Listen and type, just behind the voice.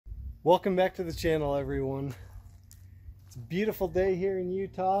Welcome back to the channel, everyone. It's a beautiful day here in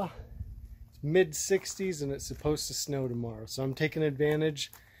Utah. It's mid-60s and it's supposed to snow tomorrow, so I'm taking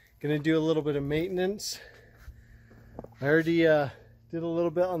advantage. Gonna do a little bit of maintenance. I already did a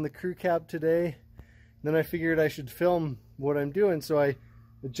little bit on the crew cab today. Then I figured I should film what I'm doing, so I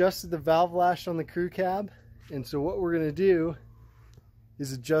adjusted the valve lash on the crew cab. And so what we're gonna do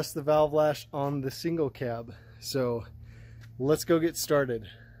is adjust the valve lash on the single cab. So let's go get started.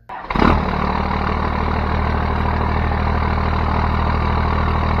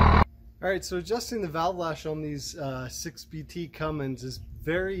 Alright, so adjusting the valve lash on these 6BT Cummins is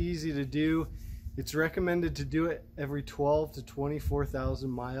very easy to do. It's recommended to do it every 12 to 24,000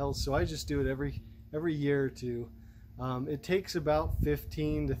 miles, so I just do it every year or two. It takes about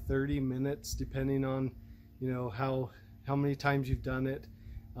 15 to 30 minutes depending on, you know, how many times you've done it.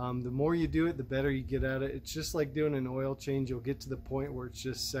 The more you do it, the better you get at it. It's just like doing an oil change. You'll get to the point where it's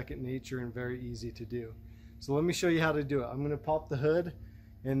just second nature and very easy to do. So let me show you how to do it. I'm going to pop the hood,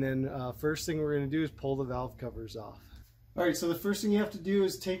 and then first thing we're going to do is pull the valve covers off. Alright, so the first thing you have to do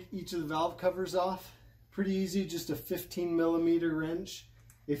is take each of the valve covers off. Pretty easy, just a 15mm wrench.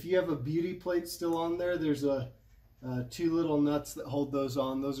 If you have a beauty plate still on there, there's two little nuts that hold those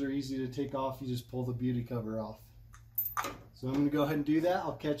on. Those are easy to take off. You just pull the beauty cover off. So I'm going to go ahead and do that.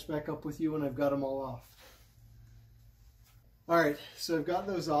 I'll catch back up with you when I've got them all off. Alright, so I've got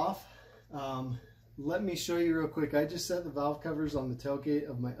those off. Let me show you real quick. I just set the valve covers on the tailgate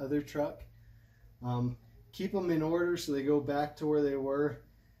of my other truck. Keep them in order so they go back to where they were.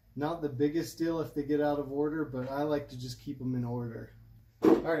 Not the biggest deal if they get out of order, but I like to just keep them in order.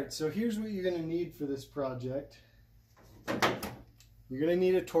 Alright, so here's what you're going to need for this project. You're going to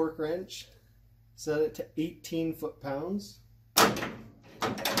need a torque wrench. Set it to 18 foot-pounds.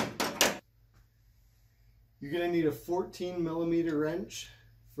 You're going to need a 14mm wrench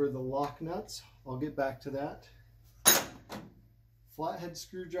for the lock nuts. I'll get back to that. Flathead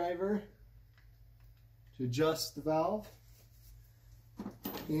screwdriver to adjust the valve.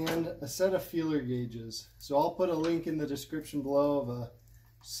 And a set of feeler gauges. So I'll put a link in the description below of a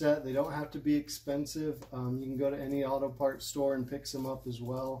set. They don't have to be expensive. You can go to any auto parts store and pick some up as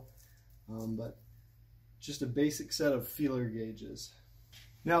well. But just a basic set of feeler gauges.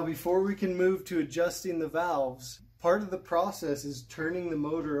 Now, before we can move to adjusting the valves, part of the process is turning the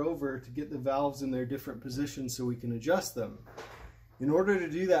motor over to get the valves in their different positions so we can adjust them. In order to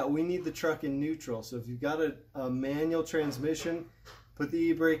do that, we need the truck in neutral. So if you've got a manual transmission, put the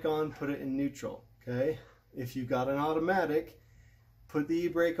e-brake on, put it in neutral, okay? If you've got an automatic, put the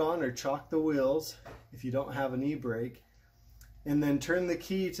e-brake on or chock the wheels if you don't have an e-brake. And then turn the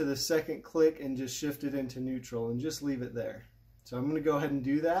key to the second click and just shift it into neutral and just leave it there. So I'm going to go ahead and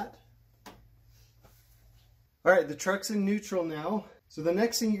do that. Alright, the truck's in neutral now. So the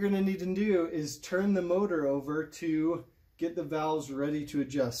next thing you're going to need to do is turn the motor over to get the valves ready to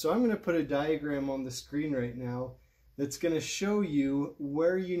adjust. So I'm going to put a diagram on the screen right now that's going to show you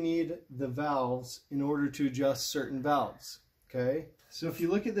where you need the valves in order to adjust certain valves. Okay? So if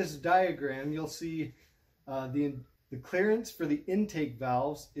you look at this diagram, you'll see the clearance for the intake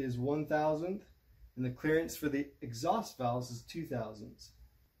valves is 1,000th, and the clearance for the exhaust valves is 2,000ths.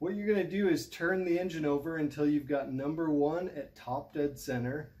 What you're going to do is turn the engine over until you've got number 1 at top dead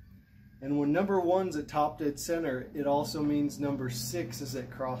center. And when number 1's at top dead center, it also means number 6 is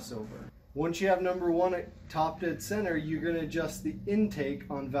at crossover. Once you have number 1 at top dead center, you're going to adjust the intake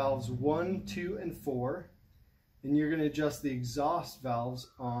on valves 1, 2, and 4. And you're going to adjust the exhaust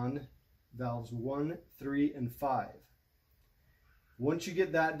valves on valves 1, 3, and 5. Once you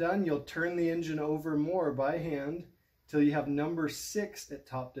get that done, you'll turn the engine over more by hand till you have number 6 at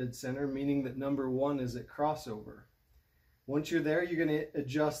top dead center, meaning that number 1 is at crossover. Once you're there, you're going to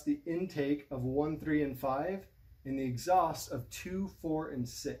adjust the intake of 1, 3, and 5 and the exhaust of 2, 4, and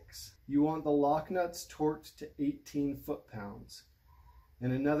 6. You want the lock nuts torqued to 18 foot-pounds.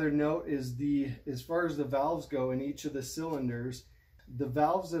 And another note is as far as the valves go in each of the cylinders, the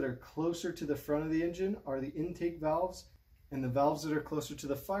valves that are closer to the front of the engine are the intake valves, and the valves that are closer to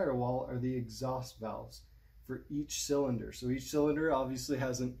the firewall are the exhaust valves for each cylinder. So each cylinder obviously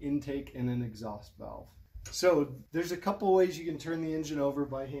has an intake and an exhaust valve. So there's a couple ways you can turn the engine over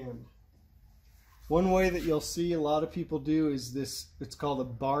by hand. One way that you'll see a lot of people do is this, it's called a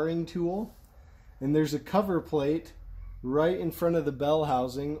barring tool. And there's a cover plate right in front of the bell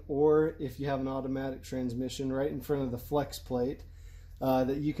housing, or if you have an automatic transmission, right in front of the flex plate,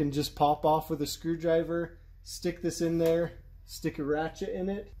 that you can just pop off with a screwdriver, stick this in there, stick a ratchet in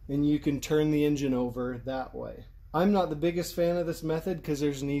it, and you can turn the engine over that way. I'm not the biggest fan of this method because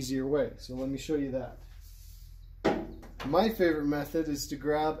there's an easier way, so let me show you that. My favorite method is to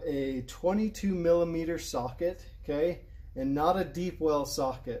grab a 22mm socket, okay, and not a deep well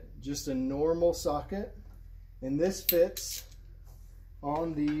socket, just a normal socket, and this fits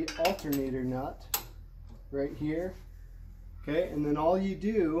on the alternator nut right here, okay, and then all you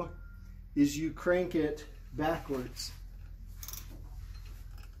do is you crank it backwards.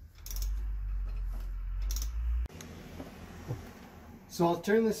 So I'll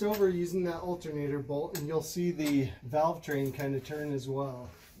turn this over using that alternator bolt, and you'll see the valve train kind of turn as well.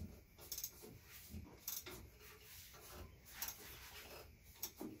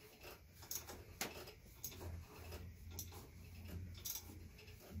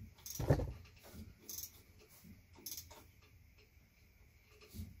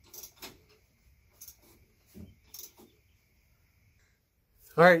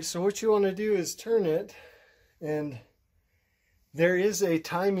 Alright, so what you want to do is turn it, and there is a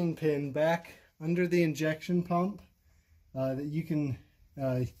timing pin back under the injection pump that you can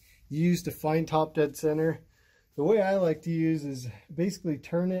use to find top dead center. The way I like to use is basically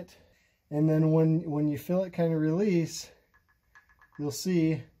turn it, and then when you feel it kind of release, you'll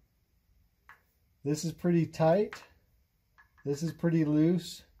see this is pretty tight, this is pretty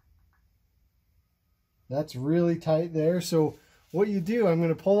loose, that's really tight there. So what you do, I'm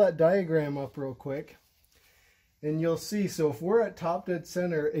going to pull that diagram up real quick, and you'll see, so if we're at top dead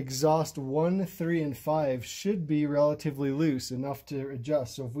center, exhaust 1, 3, and 5 should be relatively loose enough to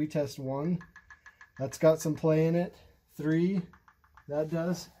adjust. So if we test 1, that's got some play in it, 3, that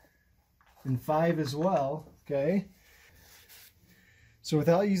does, and 5 as well, okay? So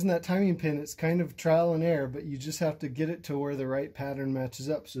without using that timing pin, it's kind of trial and error, but you just have to get it to where the right pattern matches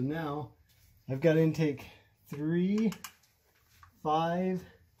up. So now I've got intake 3, 5,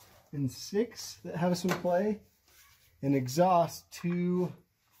 and 6 that have some play, and exhaust 2,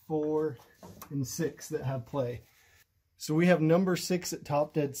 4, and 6 that have play. So we have number 6 at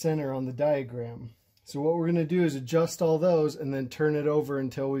top dead center on the diagram. So what we're going to do is adjust all those and then turn it over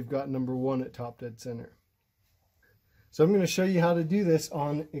until we've got number 1 at top dead center. So I'm going to show you how to do this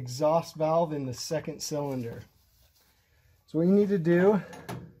on exhaust valve in the second cylinder. So what you need to do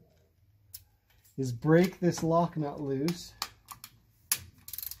is break this lock nut loose.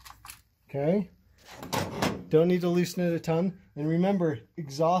 Okay? Don't need to loosen it a ton. And remember,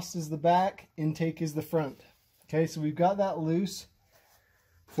 exhaust is the back, intake is the front. Okay, so we've got that loose.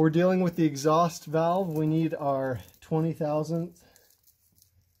 If we're dealing with the exhaust valve, we need our 20,000th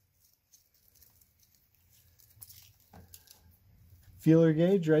feeler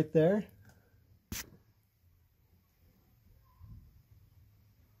gauge right there.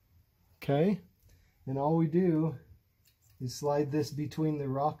 Okay, and all we do is slide this between the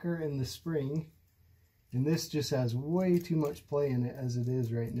rocker and the spring. And this just has way too much play in it as it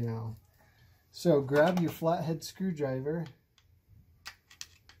is right now. So grab your flathead screwdriver.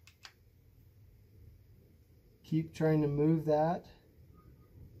 Keep trying to move that.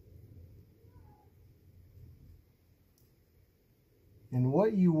 And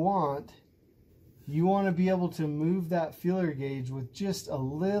what you want to be able to move that feeler gauge with just a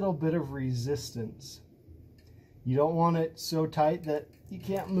little bit of resistance. You don't want it so tight that you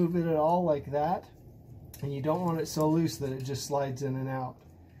can't move it at all like that. And you don't want it so loose that it just slides in and out.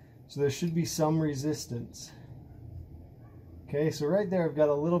 So there should be some resistance. Okay, so right there I've got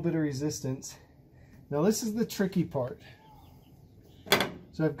a little bit of resistance. Now this is the tricky part.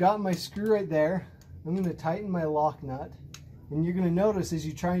 So I've got my screw right there. I'm going to tighten my lock nut. And you're going to notice as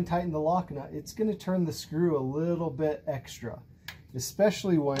you try and tighten the lock nut, it's going to turn the screw a little bit extra.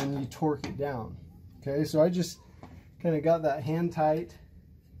 Especially when you torque it down. Okay, so I just kind of got that hand tight.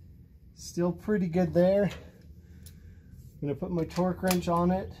 Still pretty good there. I'm going to put my torque wrench on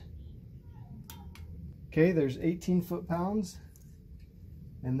it. Okay, there's 18 foot-pounds.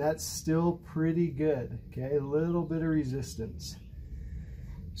 And that's still pretty good. Okay, a little bit of resistance.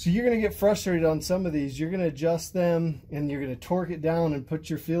 So you're going to get frustrated on some of these. You're going to adjust them and you're going to torque it down and put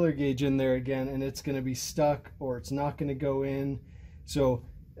your feeler gauge in there again, and it's going to be stuck or it's not going to go in. So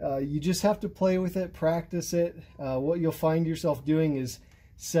you just have to play with it, practice it. What you'll find yourself doing is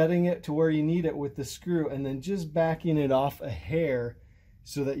setting it to where you need it with the screw and then just backing it off a hair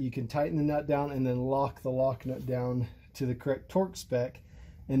so that you can tighten the nut down and then lock the lock nut down to the correct torque spec,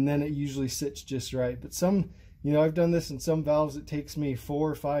 and then it usually sits just right. But some, you know, I've done this in some valves, it takes me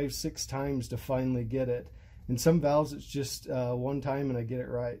 4, 5, 6 times to finally get it. In some valves it's just one time and I get it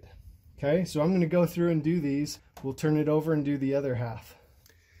right. Okay, so I'm going to go through and do these. We'll turn it over and do the other half.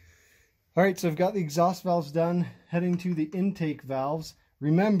 Alright, so I've got the exhaust valves done, heading to the intake valves.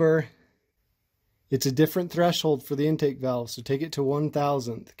 Remember, It's a different threshold for the intake valve, so take it to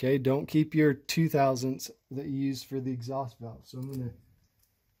 1,000th, okay? Don't keep your 2,000ths that you use for the exhaust valve. So I'm going to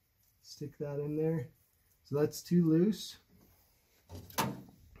stick that in there. So that's too loose.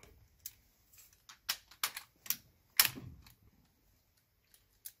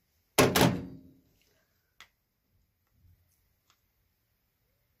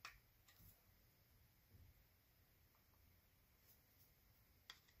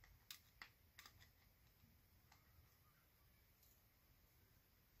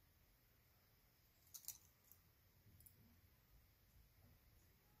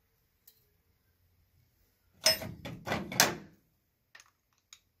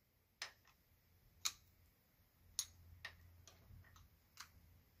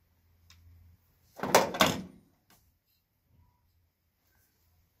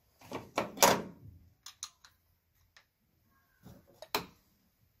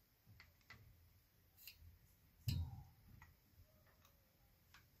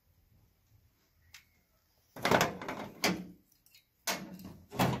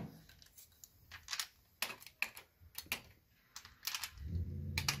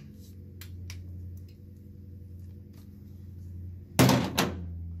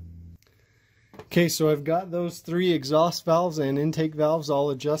 Okay, so I've got those 3 exhaust valves and intake valves all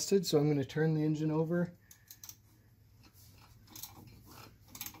adjusted, so I'm going to turn the engine over.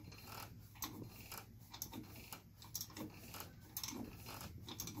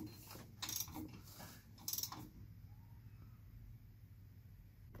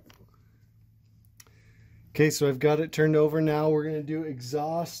 Okay, so I've got it turned over now. We're going to do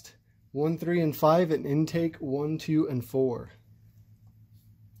exhaust 1, 3, and 5 and intake 1, 2, and 4.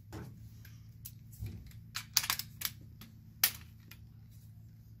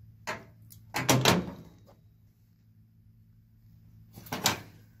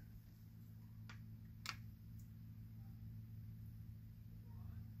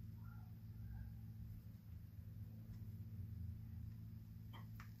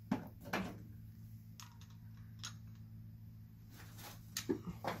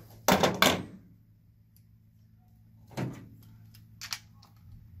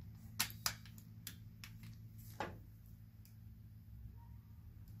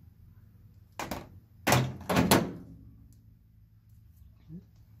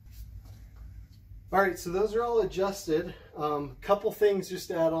 Alright, so those are all adjusted. Couple things just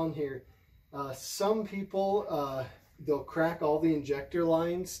to add on here. Some people, they'll crack all the injector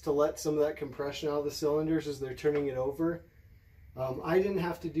lines to let some of that compression out of the cylinders as they're turning it over. I didn't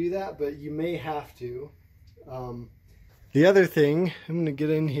have to do that, but you may have to. The other thing, I'm going to get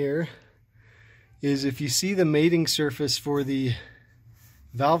in here, is if you see the mating surface for the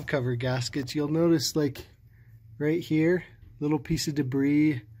valve cover gaskets, you'll notice like right here, little piece of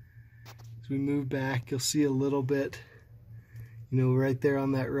debris. As we move back, you'll see a little bit, you know, right there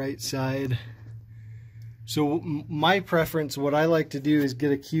on that right side. So my preference, what I like to do is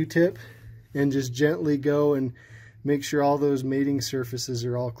get a Q-tip and just gently go and make sure all those mating surfaces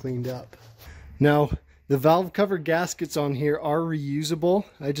are all cleaned up. Now, the valve cover gaskets on here are reusable.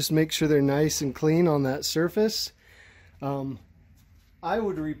 I just make sure they're nice and clean on that surface. I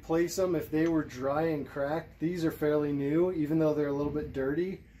would replace them if they were dry and cracked. These are fairly new, even though they're a little bit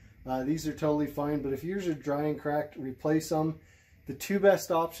dirty. These are totally fine, but if yours are dry and cracked, replace them. The 2 best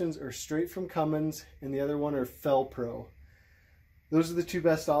options are straight from Cummins, and the other one are Fel-Pro. Those are the 2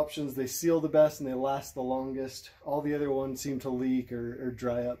 best options. They seal the best and they last the longest. All the other ones seem to leak or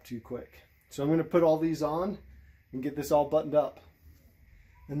dry up too quick. So I'm going to put all these on and get this all buttoned up.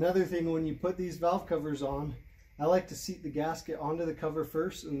 Another thing, when you put these valve covers on, I like to seat the gasket onto the cover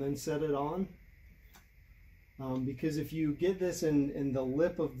first and then set it on. Because if you get this and the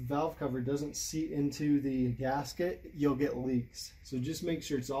lip of the valve cover doesn't seat into the gasket, you'll get leaks. So just make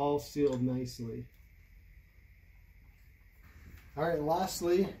sure it's all sealed nicely. Alright,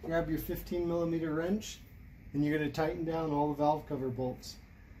 lastly, grab your 15mm wrench and you're going to tighten down all the valve cover bolts.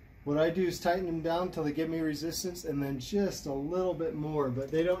 What I do is tighten them down until they give me resistance, and then just a little bit more,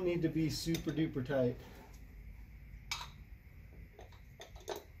 but they don't need to be super duper tight.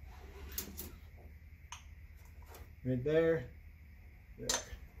 Right there. There.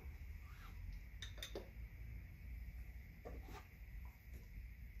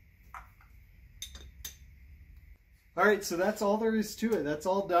 Alright, so that's all there is to it. That's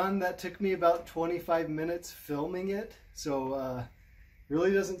all done. That took me about 25 minutes filming it. So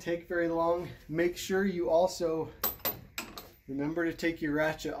really doesn't take very long. Make sure you also remember to take your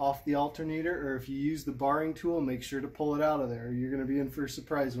ratchet off the alternator, or if you use the barring tool, make sure to pull it out of there. You're going to be in for a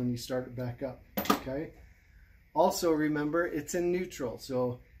surprise when you start it back up. Okay? Also remember, it's in neutral,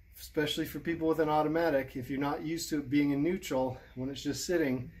 so especially for people with an automatic, if you're not used to it being in neutral when it's just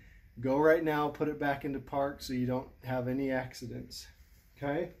sitting, go right now, put it back into park so you don't have any accidents.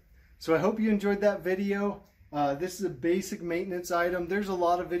 Okay, so I hope you enjoyed that video. This is a basic maintenance item. There's a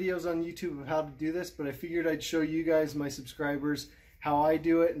lot of videos on YouTube of how to do this, but I figured I'd show you guys, my subscribers, how I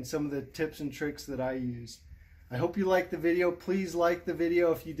do it and some of the tips and tricks that I use. I hope you liked the video. Please like the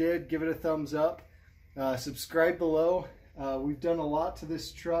video. If you did, give it a thumbs up. Subscribe below. We've done a lot to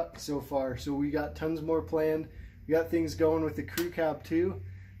this truck so far, so we got tons more planned. We got things going with the crew cab too.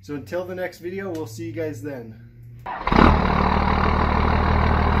 So until the next video, we'll see you guys then.